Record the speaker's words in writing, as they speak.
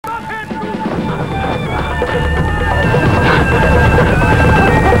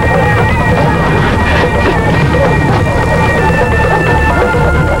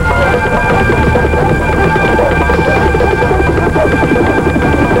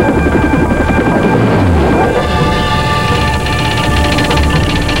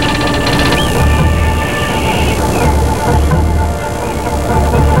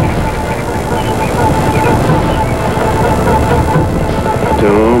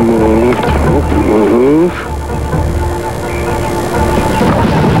Move. Don't move.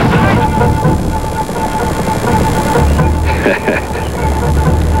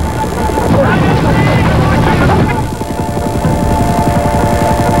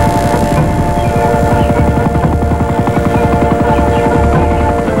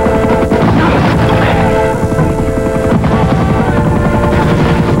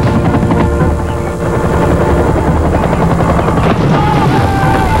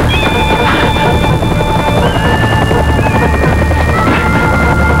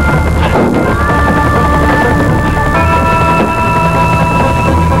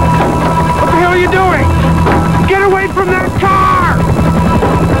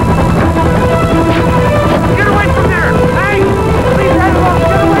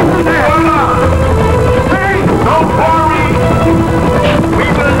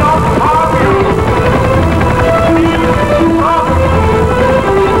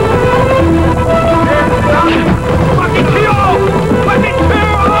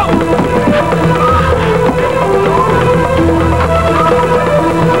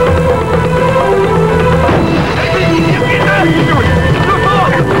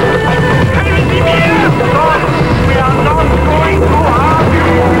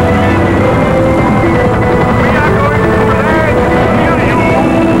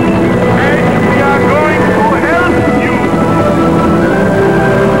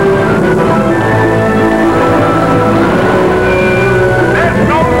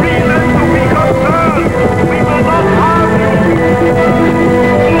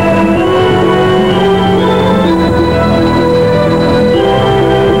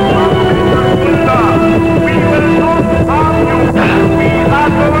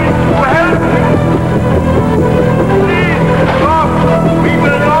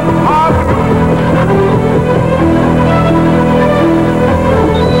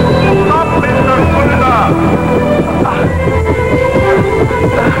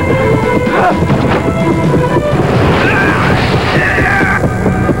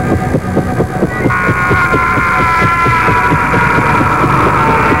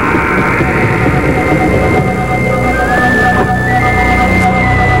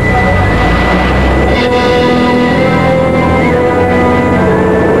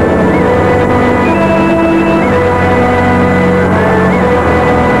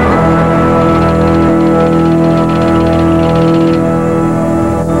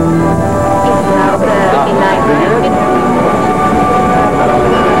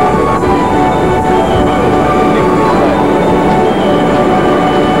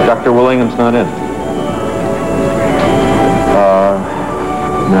 Not in.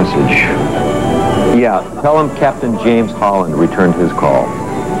 Message. Yeah, tell him Captain James Holland returned his call.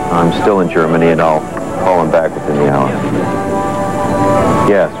 I'm still in Germany and I'll call him back within the hour.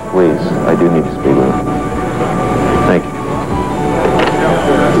 Yes, please. I do need to speak with him. Thank you.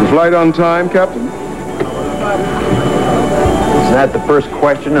 Is the flight on time, Captain? Isn't that the first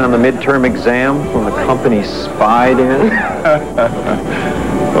question on the midterm exam when the company spied in?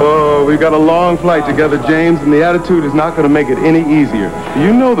 Oh, we've got a long flight together, James, and the attitude is not going to make it any easier.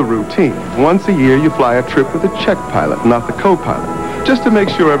 You know the routine. Once a year, you fly a trip with a check pilot, not the co-pilot, just to make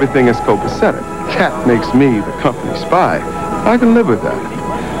sure everything is copacetic. That makes me the company spy. I can live with that.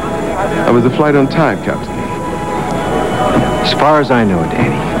 Was the flight on time, Captain? As far as I know,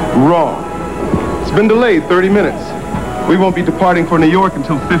 Danny. Wrong. It's been delayed 30 minutes. We won't be departing for New York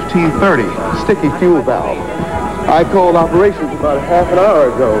until 15:30. Sticky fuel valve. I called operations about a half an hour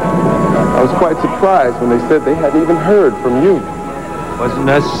ago. I was quite surprised when they said they hadn't even heard from you. Wasn't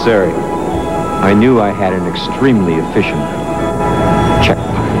necessary. I knew I had an extremely efficient check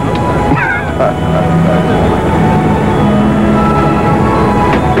pilot.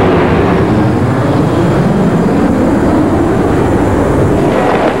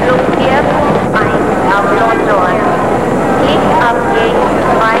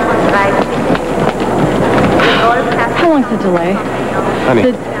 How long's the delay?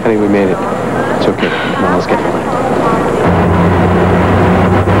 Honey, we made it. It's okay. Come on, let's get to land.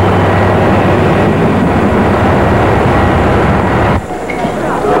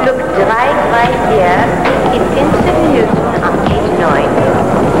 Look right here. It's instant on gate 9.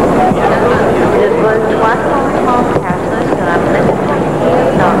 Le vol 330 personnes sera présenté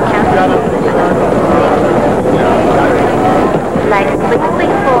dans 15 minutes. Flight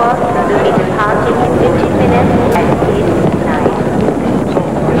 634 will be departing in 15 minutes at gate 9.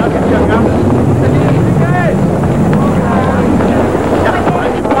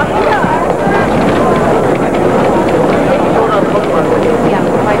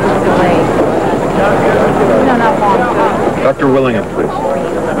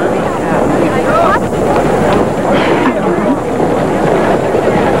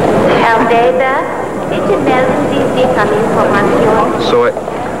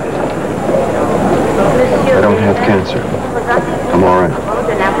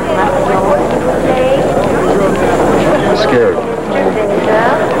 scared.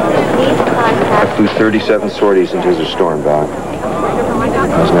 Please contact I flew 37 sorties into the storm, Doc.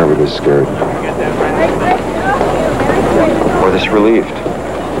 I was never this scared. Or this relieved.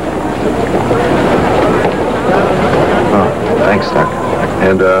 Oh, thanks, Doc.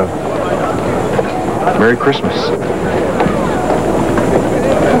 And, Merry Christmas.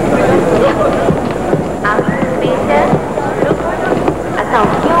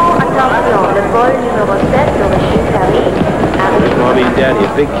 Attention, le vol numéro 7 d'origine Paris. Mommy and Daddy a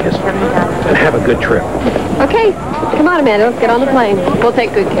big kiss for me. And have a good trip. Okay, come on, Amanda, let's get on the plane. We'll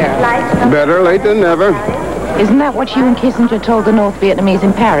take good care of it. Better late than never. Isn't that what you and Kissinger told the North Vietnamese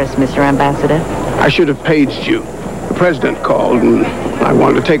in Paris, Mr. Ambassador? I should have paged you. The president called, and I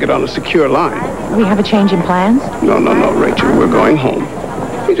wanted to take it on a secure line. We have a change in plans? No, Rachel, we're going home.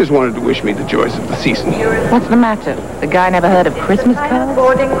 He just wanted to wish me the joys of the season. What's the matter? The guy never heard of Christmas cards?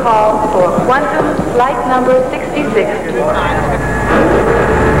 Boarding call for Quantum flight number 66.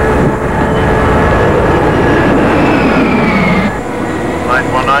 Flight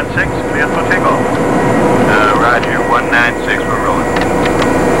 196, clear for takeoff. Roger, 196, we're rolling.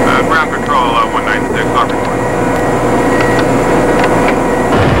 Ground control, 196, start report.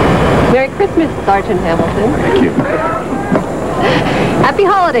 Merry Christmas, Sergeant Hamilton. Thank you. Happy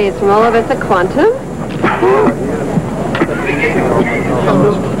holidays from all of us at Quantum.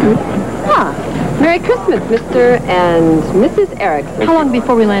 Merry Christmas, Mr. and Mrs. Erickson. How long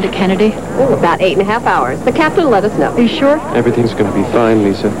before we land at Kennedy? Oh, about 8.5 hours. The captain will let us know. Are you sure? Everything's going to be fine,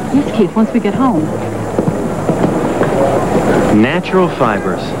 Lisa. Yes, Keith, once we get home. Natural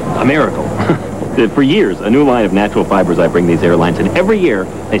fibers. A miracle. For years, a new line of natural fibers I bring these airlines, and every year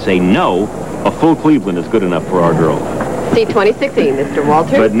they say, no, a full Cleveland is good enough for our girl. C-2016, Mr.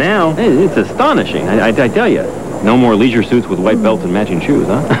 Walters. But now, it's astonishing. I tell you, no more leisure suits with white belts and matching shoes,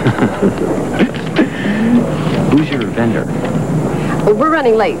 huh? Who's your vendor? Well, we're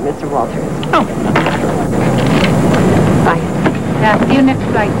running late, Mr. Walters. Oh. Bye. Yeah, see you next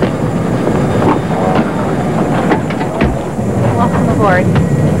flight. Welcome aboard.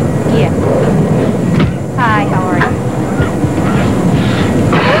 Yes. Hi, how are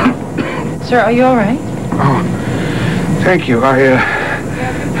you? Sir, are you all right? Oh, thank you.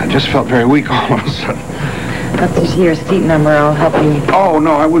 I just felt very weak all of a sudden. That's this here seat number. I'll help you. Oh,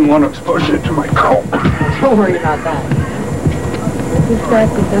 no, I wouldn't want to expose it to my coat. Don't worry about that. This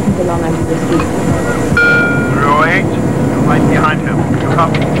basket doesn't belong under the seat. 308, right behind him. You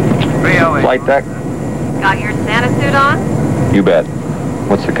copy? 308. Flight deck? Got your Santa suit on? You bet.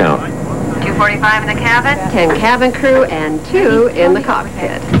 What's the count? 245 in the cabin? 10 cabin crew and 2 in the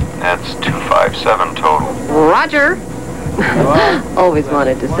cockpit. That's 257 total. Roger. Always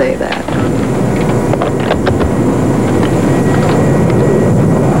wanted to say that.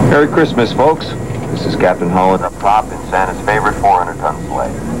 Merry Christmas, folks. This is Captain Holland up top in Santa's favorite 400-ton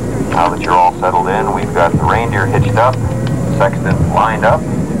sleigh. Now that you're all settled in, we've got the reindeer hitched up, sextant lined up.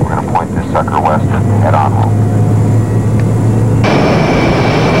 We're going to point this sucker west and head on home.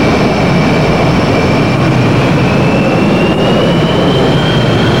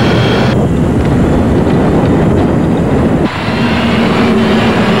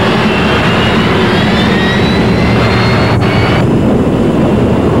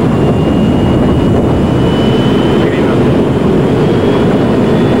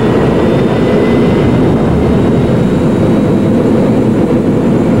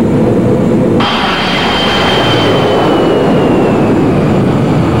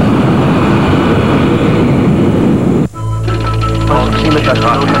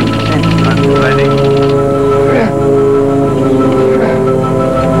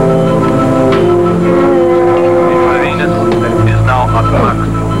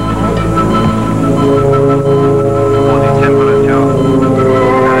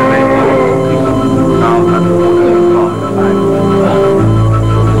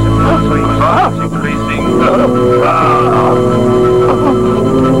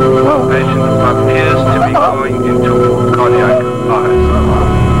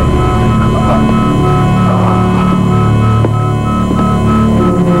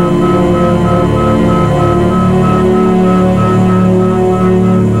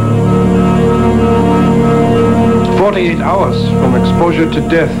 To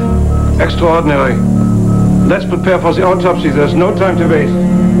death. Extraordinary. Let's prepare for the autopsy. There's no time to waste.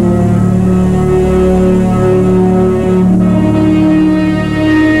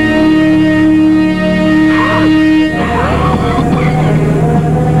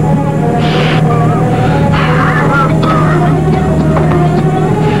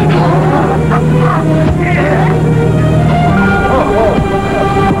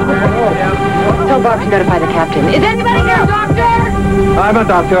 Tell Bob to notify the captain. Is anybody there, doctor? I'm a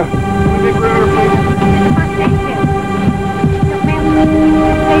doctor.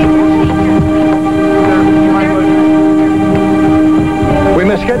 We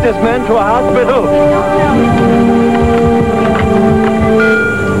must get this man to a hospital.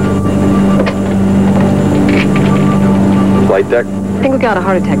 Flight deck? I think we got a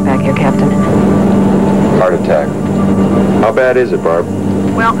heart attack back here, Captain. Heart attack. How bad is it, Barb?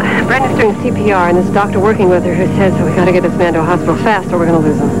 Well, Brenda's doing CPR, and there's a doctor working with her who says that we got to get this man to a hospital fast or we're going to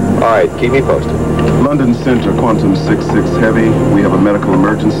lose him. All right, keep me posted. London Center, Quantum 66 Heavy. We have a medical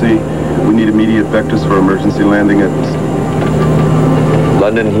emergency. We need immediate vectors for emergency landing at...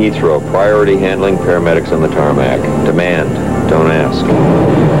 London Heathrow, priority handling paramedics on the tarmac. Demand, don't ask.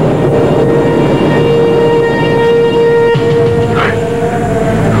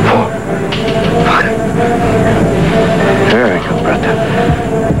 There you go, Brenda.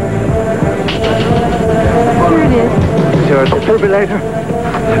 Here it is. Is your defibrillator?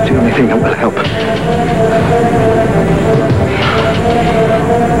 That's the only thing that will help.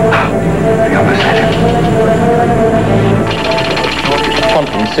 The other side.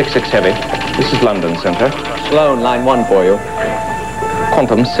 Quantum 66 Heavy. This is London Center. Sloan, line 1 for you.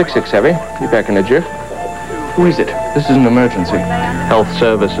 Quantum 66 Heavy. Be back in a jiff. Who is it? This is an emergency. Health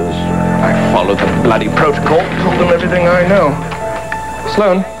Services. I followed the bloody protocol. Told them everything I know.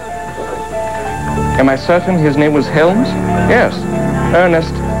 Sloan. Am I certain his name was Helms? Yes.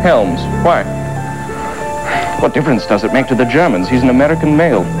 Ernest Helms. Why? What difference does it make to the Germans? He's an American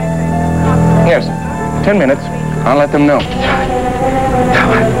male. Yes. 10 minutes. I'll let them know.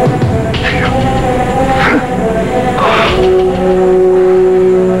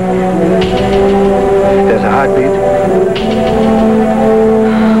 There's a heartbeat.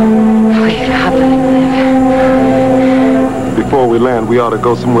 Please, God, let him live. Before we land, we ought to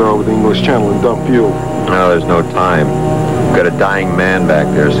go somewhere over the English Channel and dump fuel. No, there's no time. We've got a dying man back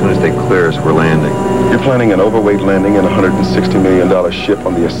there. As soon as they clear us, we're landing. You're planning an overweight landing in a $160 million ship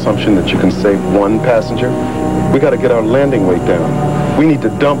on the assumption that you can save one passenger? We got to get our landing weight down. We need to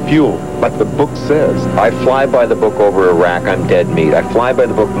dump fuel, like the book says. I fly by the book over Iraq, I'm dead meat. I fly by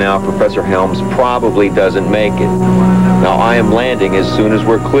the book now, Professor Helms probably doesn't make it. Now, I am landing as soon as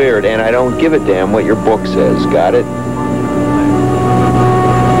we're cleared, and I don't give a damn what your book says. Got it?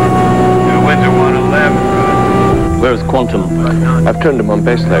 Windsor 111. Where's Quantum? I've turned him on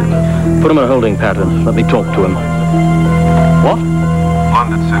base leg. Put him in a holding pattern. Let me talk to him. What?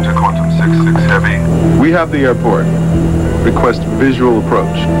 London Center, Quantum 66 Heavy. We have the airport. Request visual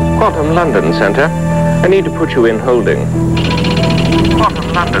approach. Quantum London Center. I need to put you in holding.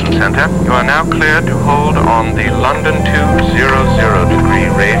 Quantum London Center, you are now cleared to hold on the London 200 degree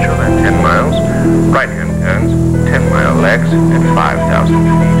range of 10 miles. Right-hand turns, 10-mile legs at 5,000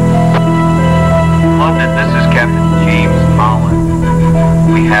 feet. London, this is Captain James Holland.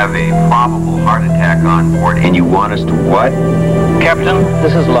 We have a probable heart attack on board, and you want us to what? Captain,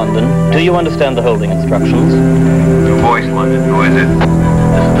 this is London. Do you understand the holding instructions? Voice, London. Who is it?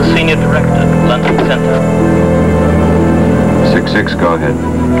 This is the Senior Director, London Center. 66, go ahead.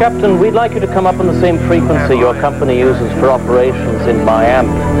 Captain, we'd like you to come up on the same frequency your company uses for operations in Miami.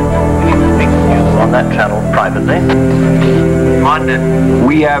 We need to speak to you on that channel privately. London,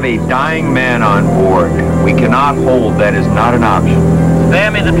 we have a dying man on board. We cannot hold. That is not an option.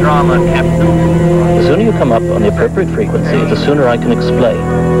 Spare me the drama, Captain. The sooner you come up on the appropriate frequency, the sooner I can explain.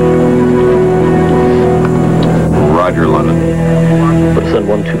 Roger, London. Let's send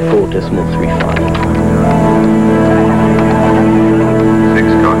 124.35. 6,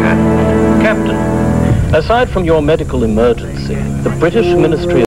 go ahead. Captain, aside from your medical emergency, the British Ministry